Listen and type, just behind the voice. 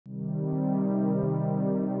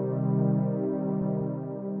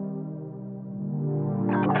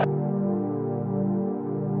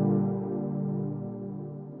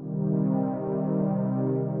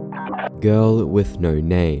Girl with No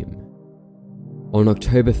Name. On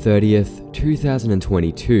October 30th,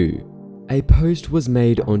 2022, a post was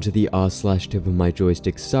made onto the r/tip of my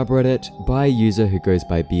joystick subreddit by a user who goes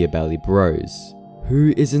by Bechaves Bros,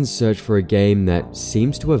 who is in search for a game that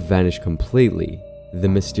seems to have vanished completely, the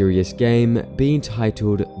mysterious game being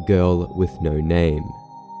titled Girl with No Name.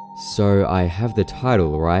 So I have the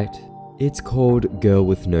title right. It's called Girl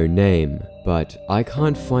with No Name, but I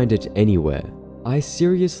can't find it anywhere. I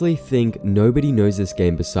seriously think nobody knows this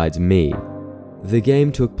game besides me. The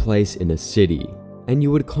game took place in a city, and you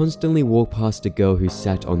would constantly walk past a girl who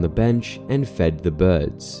sat on the bench and fed the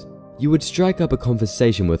birds. You would strike up a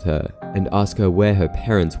conversation with her and ask her where her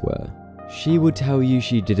parents were. She would tell you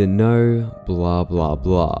she didn't know, blah blah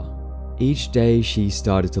blah. Each day she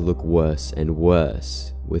started to look worse and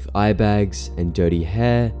worse, with eye bags and dirty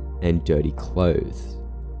hair and dirty clothes.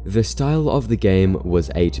 The style of the game was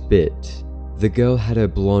 8-bit. The girl had her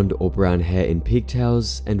blonde or brown hair in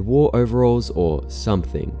pigtails and wore overalls or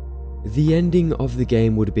something. The ending of the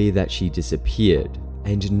game would be that she disappeared,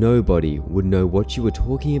 and nobody would know what you were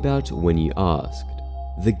talking about when you asked.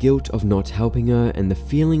 The guilt of not helping her and the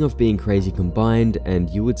feeling of being crazy combined, and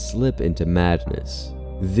you would slip into madness.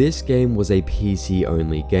 This game was a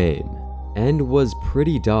PC-only game, and was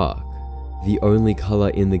pretty dark. The only color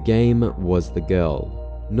in the game was the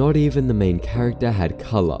girl. Not even the main character had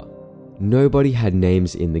color. Nobody had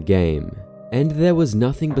names in the game, and there was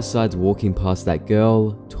nothing besides walking past that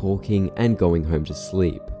girl, talking, and going home to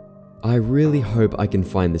sleep. I really hope I can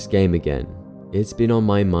find this game again. It's been on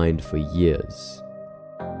my mind for years.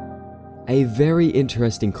 A very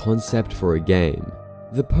interesting concept for a game.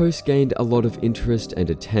 The post gained a lot of interest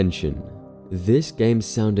and attention. This game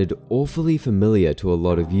sounded awfully familiar to a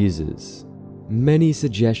lot of users. Many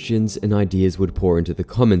suggestions and ideas would pour into the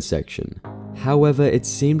comment section. However, it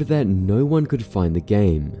seemed that no one could find the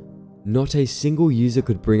game. Not a single user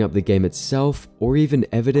could bring up the game itself or even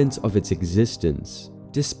evidence of its existence,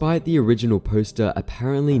 despite the original poster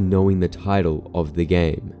apparently knowing the title of the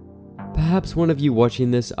game. Perhaps one of you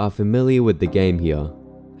watching this are familiar with the game here.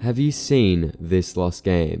 Have you seen this lost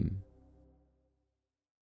game?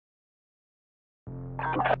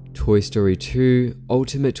 Toy Story 2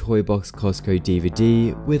 Ultimate Toy Box Costco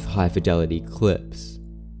DVD with high-fidelity clips.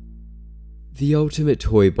 The Ultimate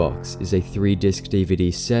Toy Box is a 3-disc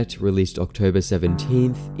DVD set released October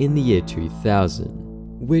 17th in the year 2000,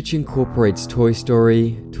 which incorporates Toy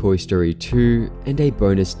Story, Toy Story 2, and a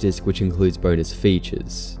bonus disc which includes bonus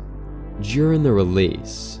features. During the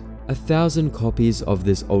release, 1,000 copies of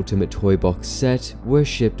this Ultimate Toy Box set were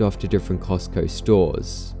shipped off to different Costco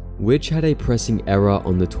stores, which had a pressing error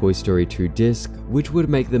on the Toy Story 2 disc, which would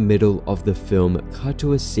make the middle of the film cut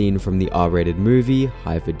to a scene from the R-rated movie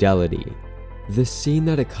High Fidelity. The scene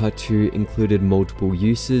that it cut to included multiple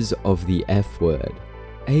uses of the F-word.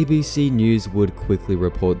 ABC News would quickly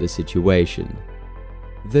report the situation.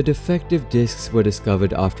 The defective discs were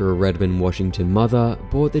discovered after a Redmond, Washington mother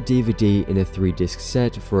bought the DVD in a 3-disc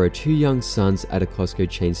set for her 2 young sons at a Costco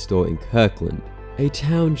chain store in Kirkland, a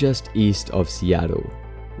town just east of Seattle.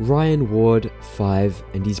 Ryan Ward, 5,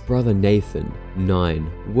 and his brother Nathan,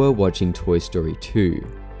 9, were watching Toy Story 2,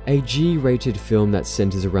 a G-rated film that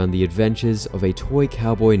centers around the adventures of a toy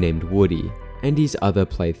cowboy named Woody and his other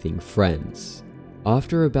plaything friends.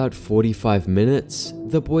 After about 45 minutes,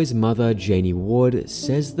 the boy's mother, Janie Ward,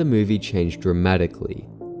 says the movie changed dramatically.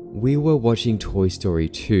 "We were watching Toy Story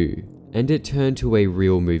 2, and it turned to a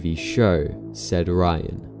real movie show," said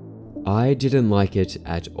Ryan. "I didn't like it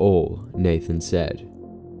at all," Nathan said.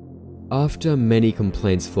 After many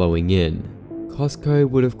complaints flowing in, Costco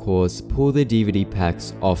would of course pull the DVD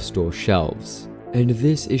packs off store shelves, and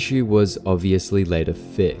this issue was obviously later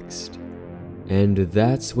fixed. And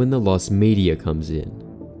that's when the lost media comes in.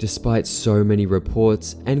 Despite so many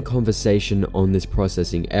reports and conversation on this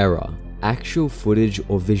processing error, actual footage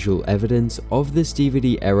or visual evidence of this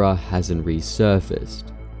DVD error hasn't resurfaced.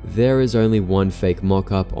 There is only one fake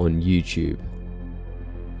mock-up on YouTube.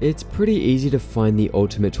 It's pretty easy to find the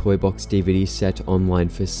Ultimate Toy Box DVD set online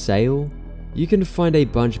for sale. You can find a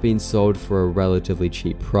bunch being sold for a relatively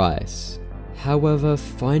cheap price. However,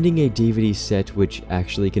 finding a DVD set which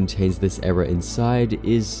actually contains this error inside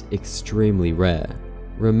is extremely rare.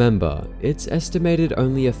 Remember, it's estimated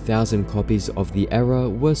only 1,000 copies of the error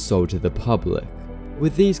were sold to the public,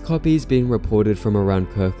 with these copies being reported from around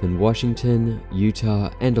Kirkland, Washington,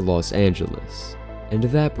 Utah, and Los Angeles. And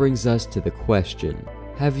that brings us to the question,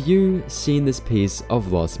 have you seen this piece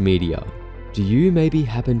of lost media? Do you maybe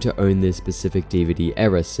happen to own this specific DVD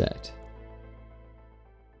error set?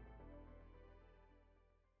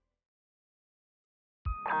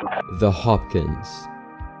 The Hopkins.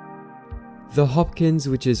 The Hopkins,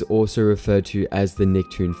 which is also referred to as the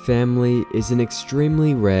Nicktoon family, is an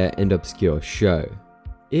extremely rare and obscure show.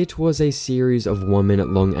 It was a series of 1-minute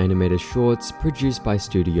long animated shorts produced by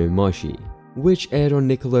Studio Moshi, which aired on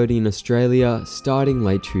Nickelodeon Australia starting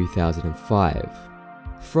late 2005.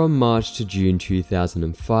 From March to June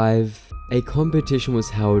 2005, a competition was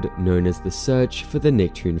held known as the Search for the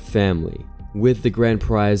Nicktoon Family, with the grand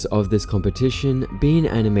prize of this competition being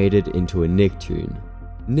animated into a Nicktoon.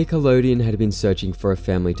 Nickelodeon had been searching for a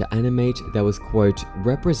family to animate that was, quote,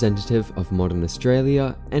 representative of modern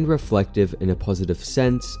Australia and reflective in a positive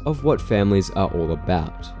sense of what families are all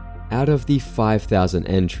about. Out of the 5,000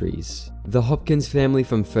 entries, the Hopkins family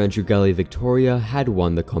from Ferntree Gully, Victoria had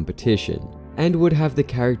won the competition, and would have the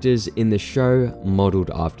characters in the show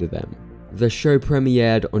modelled after them. The show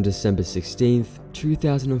premiered on December 16th,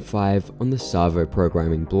 2005 on the Savo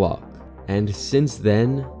programming block, and since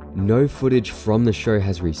then, no footage from the show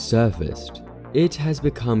has resurfaced. It has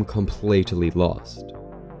become completely lost.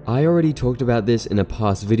 I already talked about this in a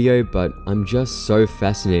past video, but I'm just so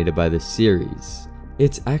fascinated by this series.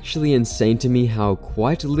 It's actually insane to me how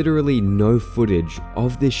quite literally no footage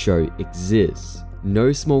of this show exists.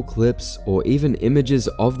 No small clips or even images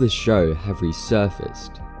of the show have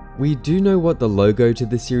resurfaced. We do know what the logo to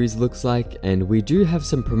the series looks like, and we do have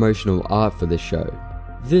some promotional art for the show.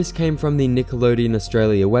 This came from the Nickelodeon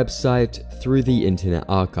Australia website through the Internet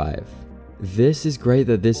Archive. This is great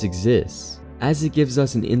that this exists, as it gives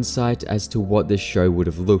us an insight as to what this show would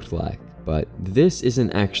have looked like, but this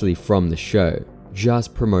isn't actually from the show,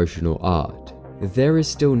 just promotional art. There is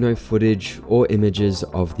still no footage or images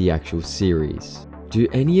of the actual series. Do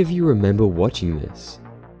any of you remember watching this?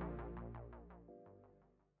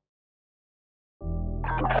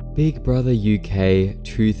 Big Brother UK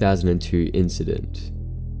 2002 incident.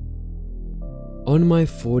 On my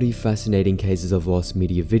 40 fascinating cases of lost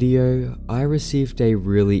media video, I received a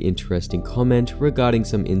really interesting comment regarding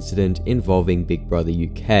some incident involving Big Brother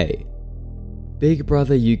UK. Big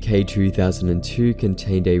Brother UK 2002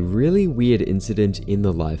 contained a really weird incident in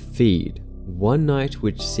the live feed, one night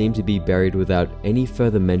which seemed to be buried without any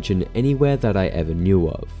further mention anywhere that I ever knew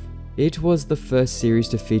of. It was the first series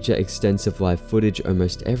to feature extensive live footage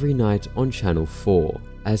almost every night on Channel 4,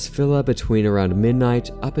 as filler between around midnight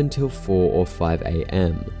up until 4 or 5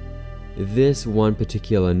 AM. This one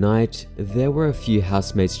particular night, there were a few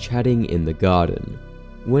housemates chatting in the garden.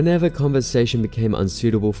 Whenever conversation became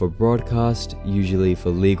unsuitable for broadcast, usually for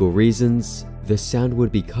legal reasons, the sound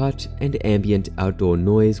would be cut and ambient outdoor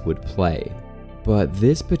noise would play. But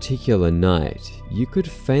this particular night, you could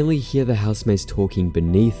faintly hear the housemates talking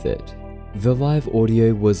beneath it. The live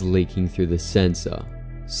audio was leaking through the sensor.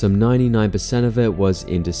 Some 99% of it was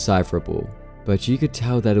indecipherable, but you could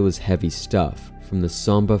tell that it was heavy stuff from the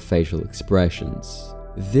somber facial expressions.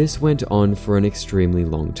 This went on for an extremely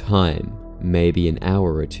long time, maybe an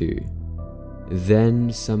hour or two.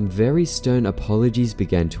 Then, some very stern apologies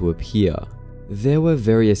began to appear. There were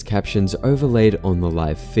various captions overlaid on the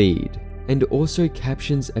live feed, and also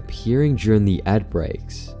captions appearing during the ad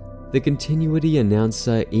breaks. The continuity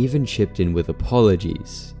announcer even chipped in with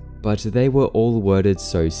apologies, but they were all worded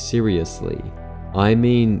so seriously. I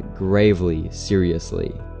mean gravely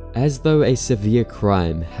seriously, as though a severe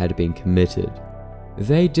crime had been committed.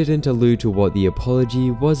 They didn't allude to what the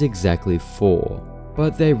apology was exactly for,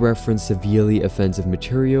 but they referenced severely offensive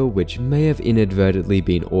material which may have inadvertently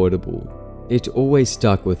been audible. It always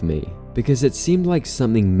stuck with me, because it seemed like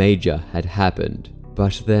something major had happened,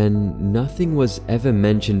 but then nothing was ever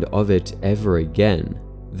mentioned of it ever again.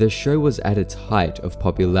 The show was at its height of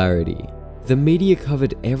popularity. The media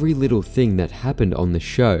covered every little thing that happened on the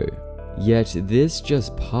show, yet this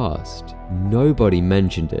just passed. Nobody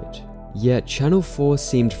mentioned it. Yet Channel 4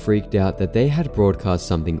 seemed freaked out that they had broadcast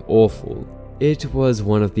something awful. It was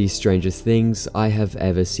one of the strangest things I have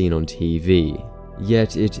ever seen on TV.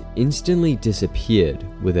 Yet it instantly disappeared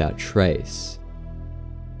without trace.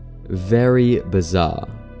 Very bizarre.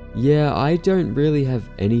 Yeah, I don't really have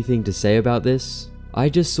anything to say about this. I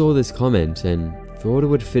just saw this comment and thought it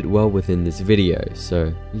would fit well within this video,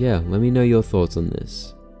 so yeah, let me know your thoughts on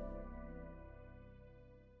this.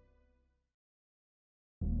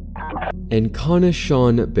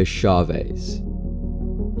 Encarnacion Bechaves.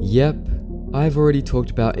 Yep, I've already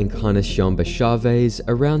talked about Encarnacion Bechaves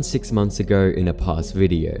around 6 months ago in a past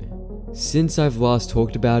video. Since I've last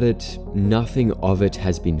talked about it, nothing of it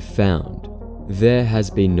has been found. There has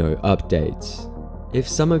been no updates. If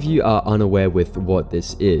some of you are unaware with what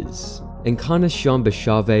this is, Encarnacion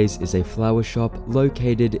Bechaves is a flower shop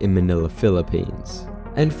located in Manila, Philippines.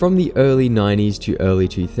 And from the early 90s to early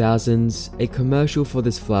 2000s, a commercial for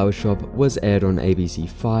this flower shop was aired on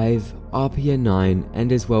ABC5 RPN9,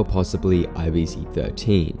 and as well possibly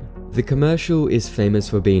IBC13. The commercial is famous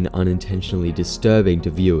for being unintentionally disturbing to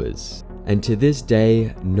viewers, and to this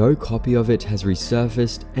day, no copy of it has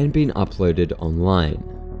resurfaced and been uploaded online.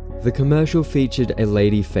 The commercial featured a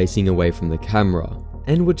lady facing away from the camera,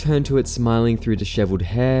 and would turn to it smiling through disheveled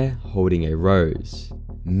hair, holding a rose.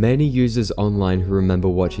 Many users online who remember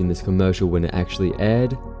watching this commercial when it actually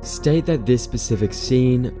aired, state that this specific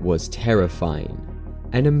scene was terrifying.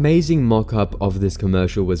 An amazing mock-up of this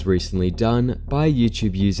commercial was recently done by a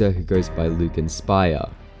YouTube user who goes by Luke Inspire.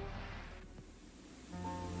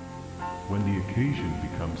 When the occasion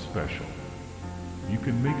becomes special, you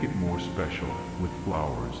can make it more special with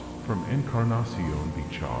flowers from Encarnacion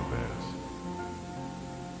Bechaves.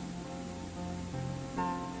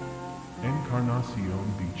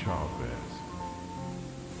 Encarnacion Bechaves.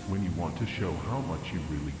 When you want to show how much you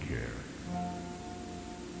really care.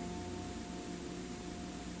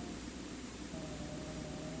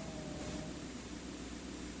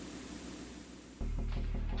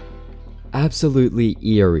 Absolutely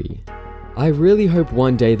eerie. I really hope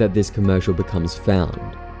one day that this commercial becomes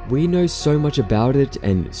found. We know so much about it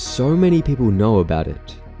and so many people know about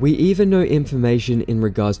it. We even know information in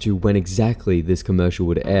regards to when exactly this commercial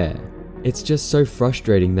would air. It's just so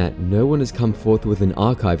frustrating that no one has come forth with an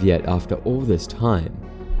archive yet after all this time.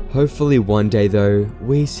 Hopefully one day though,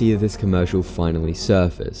 we see this commercial finally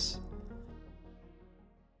surface.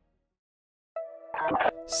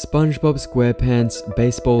 SpongeBob SquarePants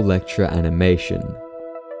Baseball Lecture Animation.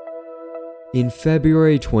 In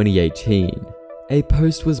February 2018, a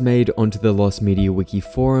post was made onto the Lost Media Wiki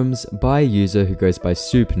forums by a user who goes by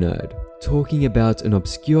SoupNerd, talking about an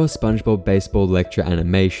obscure SpongeBob baseball lecture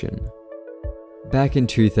animation. Back in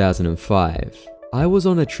 2005, I was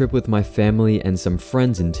on a trip with my family and some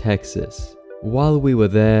friends in Texas. While we were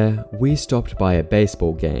there, we stopped by a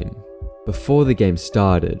baseball game. Before the game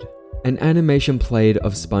started, an animation played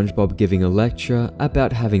of SpongeBob giving a lecture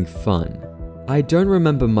about having fun. I don't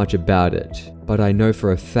remember much about it, but I know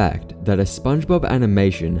for a fact that a SpongeBob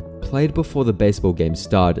animation played before the baseball game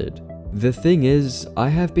started. The thing is, I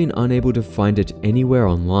have been unable to find it anywhere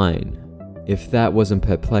online. If that wasn't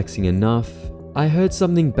perplexing enough, I heard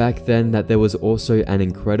something back then that there was also an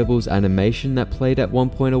Incredibles animation that played at one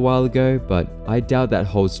point a while ago, but I doubt that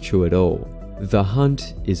holds true at all. The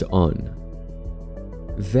hunt is on.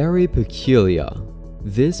 Very peculiar.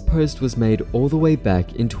 This post was made all the way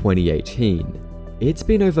back in 2018. It's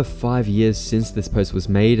been over 5 years since this post was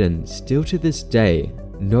made, and still to this day,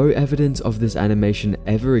 no evidence of this animation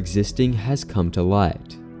ever existing has come to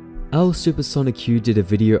light. L Supersonic Q did a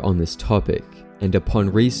video on this topic, and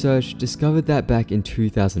upon research discovered that back in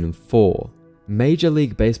 2004, Major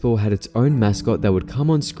League Baseball had its own mascot that would come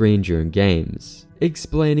on screen during games,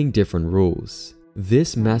 explaining different rules.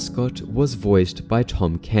 This mascot was voiced by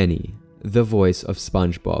Tom Kenny, the voice of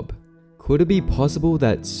SpongeBob. Could it be possible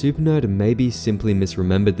that SoupNerd maybe simply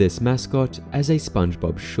misremembered this mascot as a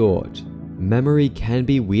SpongeBob short? Memory can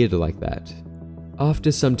be weird like that.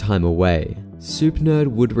 After some time away, SoupNerd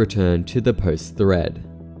would return to the post thread.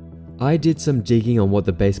 I did some digging on what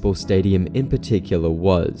the baseball stadium in particular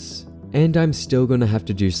was, and I'm still gonna have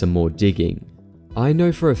to do some more digging. I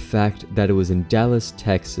know for a fact that it was in Dallas,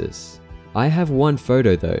 Texas. I have one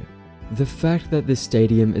photo though. The fact that this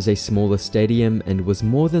stadium is a smaller stadium and was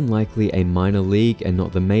more than likely a minor league and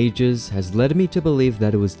not the majors has led me to believe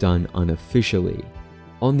that it was done unofficially.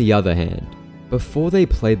 On the other hand, before they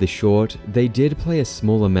played the short, they did play a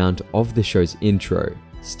small amount of the show's intro,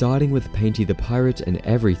 starting with Painty the Pirate and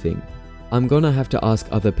everything. I'm gonna have to ask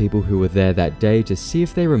other people who were there that day to see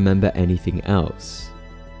if they remember anything else.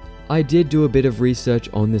 I did do a bit of research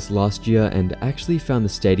on this last year and actually found the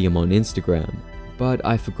stadium on Instagram, but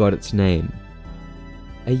I forgot its name.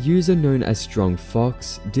 A user known as Strong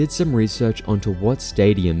Fox did some research onto what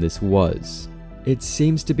stadium this was. It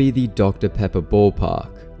seems to be the Dr. Pepper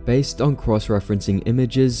ballpark, based on cross-referencing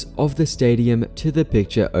images of the stadium to the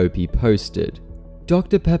picture OP posted.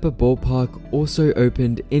 Dr. Pepper ballpark also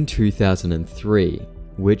opened in 2003,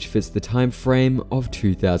 which fits the time frame of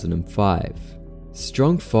 2005.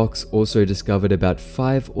 Strong Fox also discovered about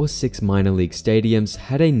 5 or 6 minor league stadiums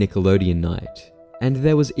had a Nickelodeon night, and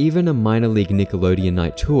there was even a minor league Nickelodeon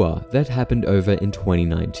night tour that happened over in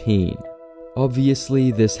 2019.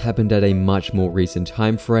 Obviously, this happened at a much more recent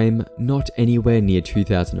time frame, not anywhere near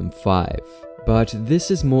 2005. But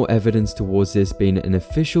this is more evidence towards this being an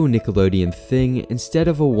official Nickelodeon thing instead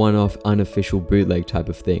of a one-off unofficial bootleg type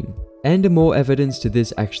of thing, and more evidence to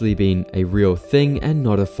this actually being a real thing and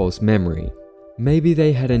not a false memory. Maybe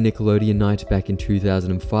they had a Nickelodeon night back in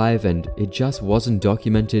 2005 and it just wasn't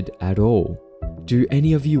documented at all. Do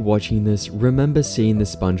any of you watching this remember seeing the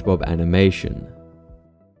SpongeBob animation?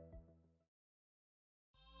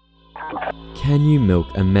 Can you milk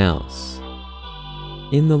a mouse?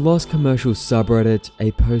 In the Lost Commercial subreddit,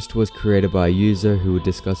 a post was created by a user who would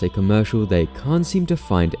discuss a commercial they can't seem to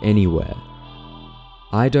find anywhere.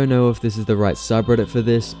 I don't know if this is the right subreddit for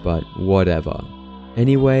this, but whatever.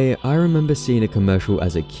 Anyway, I remember seeing a commercial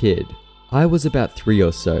as a kid. I was about 3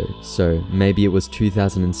 or so maybe it was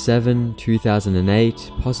 2007,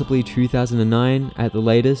 2008, possibly 2009 at the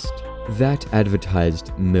latest, that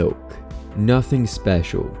advertised milk. Nothing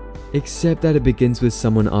special, except that it begins with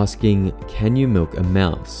someone asking, "Can you milk a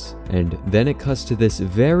mouse?" And then it cuts to this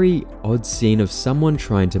very odd scene of someone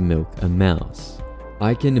trying to milk a mouse.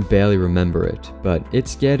 I can barely remember it, but it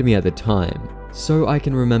scared me at the time, so I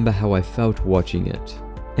can remember how I felt watching it.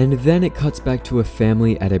 And then it cuts back to a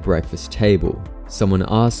family at a breakfast table. Someone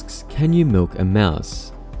asks, "Can you milk a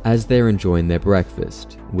mouse?" as they're enjoying their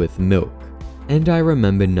breakfast with milk. And I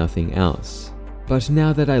remember nothing else. But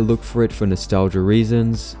now that I look for it for nostalgia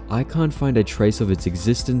reasons, I can't find a trace of its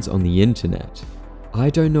existence on the internet. I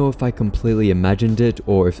don't know if I completely imagined it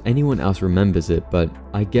or if anyone else remembers it, but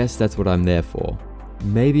I guess that's what I'm there for.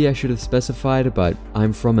 Maybe I should have specified, but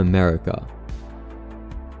I'm from America.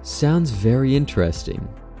 Sounds very interesting.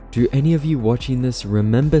 Do any of you watching this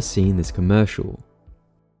remember seeing this commercial?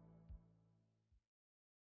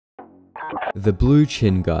 The Blue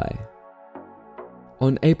Chin Guy.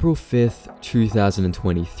 On April 5th,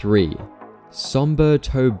 2023,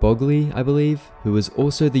 Somber-Toe Bogley, I believe, who was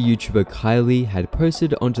also the YouTuber Kylie, had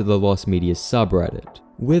posted onto the Lost Media subreddit,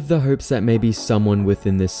 with the hopes that maybe someone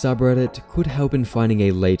within this subreddit could help in finding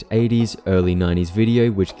a late 80s, early 90s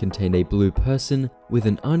video which contained a blue person with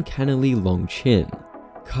an uncannily long chin.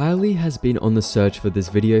 Kylie has been on the search for this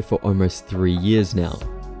video for almost 3 years now.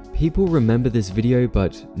 People remember this video,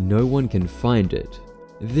 but no one can find it.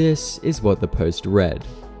 This is what the post read.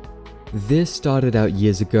 This started out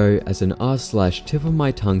years ago as an r/tip of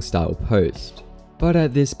my tongue style post, but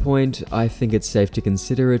at this point I think it's safe to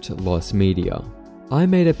consider it lost media. I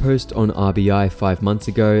made a post on RBI 5 months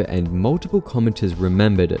ago and multiple commenters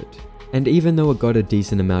remembered it, and even though it got a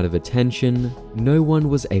decent amount of attention, no one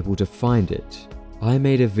was able to find it. I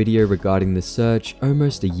made a video regarding the search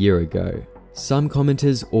almost a year ago. Some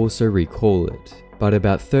commenters also recall it, but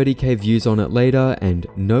about 30k views on it later and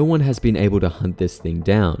no one has been able to hunt this thing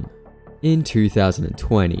down. In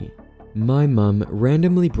 2020, my mum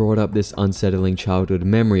randomly brought up this unsettling childhood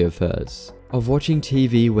memory of hers, of watching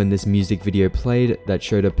TV when this music video played that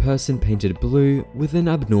showed a person painted blue with an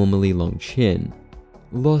abnormally long chin.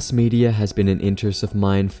 Lost media has been an interest of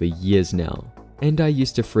mine for years now, and I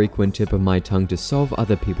used to frequent tip of my tongue to solve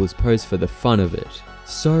other people's posts for the fun of it,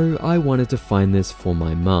 so I wanted to find this for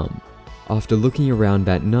my mum. After looking around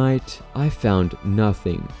that night, I found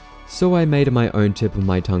nothing, so I made my own tip of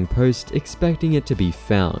my tongue post expecting it to be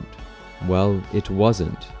found. Well, it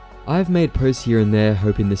wasn't. I've made posts here and there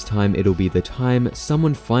hoping this time it'll be the time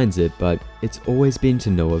someone finds it, but it's always been to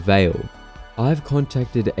no avail. I've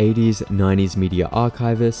contacted 80s, 90s media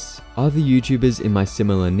archivists, other YouTubers in my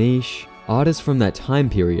similar niche, artists from that time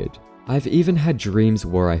period. I've even had dreams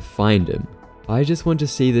where I find him. I just want to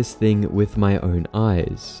see this thing with my own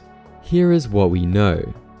eyes. Here is what we know.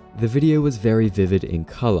 The video was very vivid in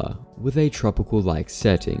color, with a tropical-like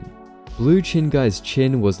setting. Blue Chin Guy's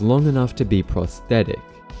chin was long enough to be prosthetic.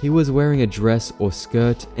 He was wearing a dress or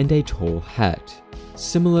skirt and a tall hat,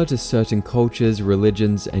 similar to certain cultures,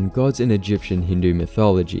 religions, and gods in Egyptian Hindu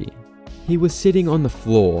mythology. He was sitting on the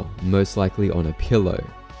floor, most likely on a pillow.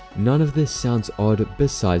 None of this sounds odd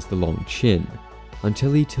besides the long chin,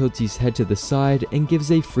 until he tilts his head to the side and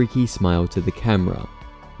gives a freaky smile to the camera.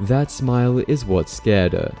 That smile is what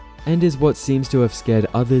scared her, and is what seems to have scared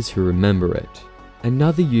others who remember it.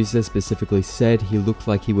 Another user specifically said he looked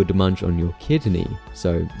like he would munch on your kidney,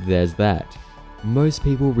 so there's that. Most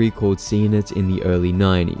people recalled seeing it in the early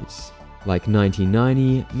 90s, like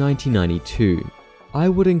 1990, 1992. I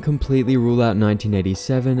wouldn't completely rule out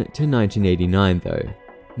 1987 to 1989 though.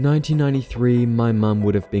 1993, my mum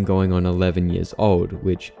would have been going on 11 years old,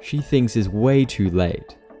 which she thinks is way too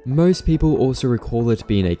late. Most people also recall it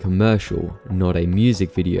being a commercial, not a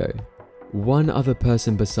music video. One other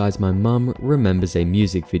person besides my mum remembers a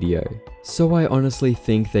music video, so I honestly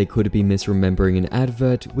think they could be misremembering an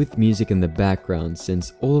advert with music in the background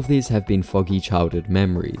since all of these have been foggy childhood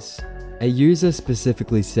memories. A user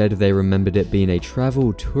specifically said they remembered it being a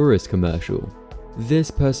travel tourist commercial. This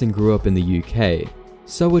person grew up in the UK,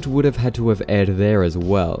 so it would have had to have aired there as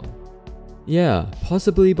well. Yeah,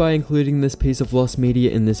 possibly by including this piece of lost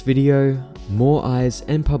media in this video, more eyes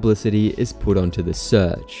and publicity is put onto the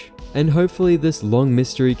search. and hopefully this long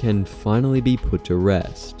mystery can finally be put to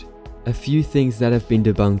rest. A few things that have been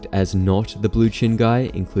debunked as not the Blue Chin guy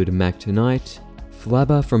include Mac Tonight,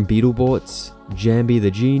 Flabber from Beetleborts, Jambi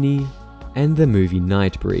the Genie, and the movie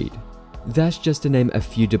Nightbreed. That's just to name a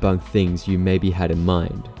few debunked things you maybe had in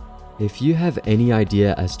mind. If you have any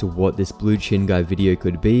idea as to what this Blue Chin guy video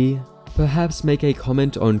could be, perhaps make a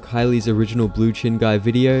comment on Kylie's original Blue Chin guy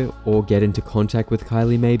video, or get into contact with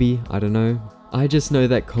Kylie maybe, I don't know. I just know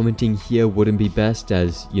that commenting here wouldn't be best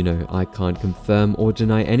as, you know, I can't confirm or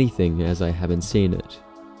deny anything as I haven't seen it.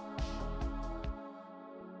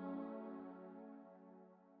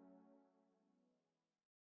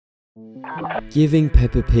 Giving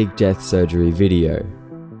Peppa Pig death surgery video.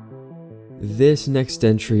 This next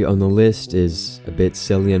entry on the list is a bit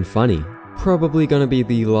silly and funny. Probably gonna be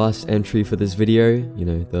the last entry for this video, you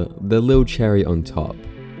know, the little cherry on top.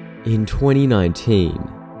 In 2019,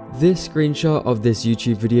 this screenshot of this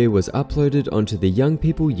YouTube video was uploaded onto the Young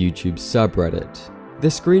People YouTube subreddit. The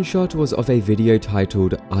screenshot was of a video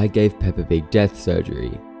titled "I Gave Peppa Pig Death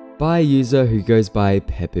Surgery" by a user who goes by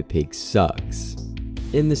Peppa Pig Sucks.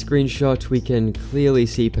 In the screenshot we can clearly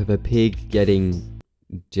see Peppa Pig getting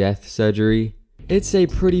death surgery. It's a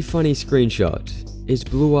pretty funny screenshot.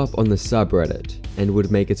 It blew up on the subreddit and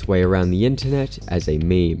would make its way around the internet as a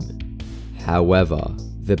meme. However,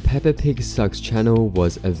 the Peppa Pig Sucks channel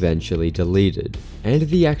was eventually deleted, and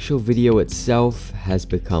the actual video itself has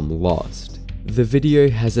become lost. The video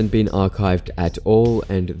hasn't been archived at all,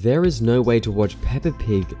 and there is no way to watch Peppa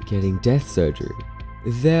Pig getting death surgery.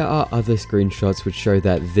 There are other screenshots which show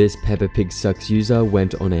that this Peppa Pig Sucks user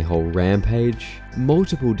went on a whole rampage.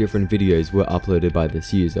 Multiple different videos were uploaded by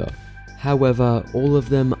this user. However, all of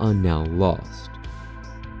them are now lost.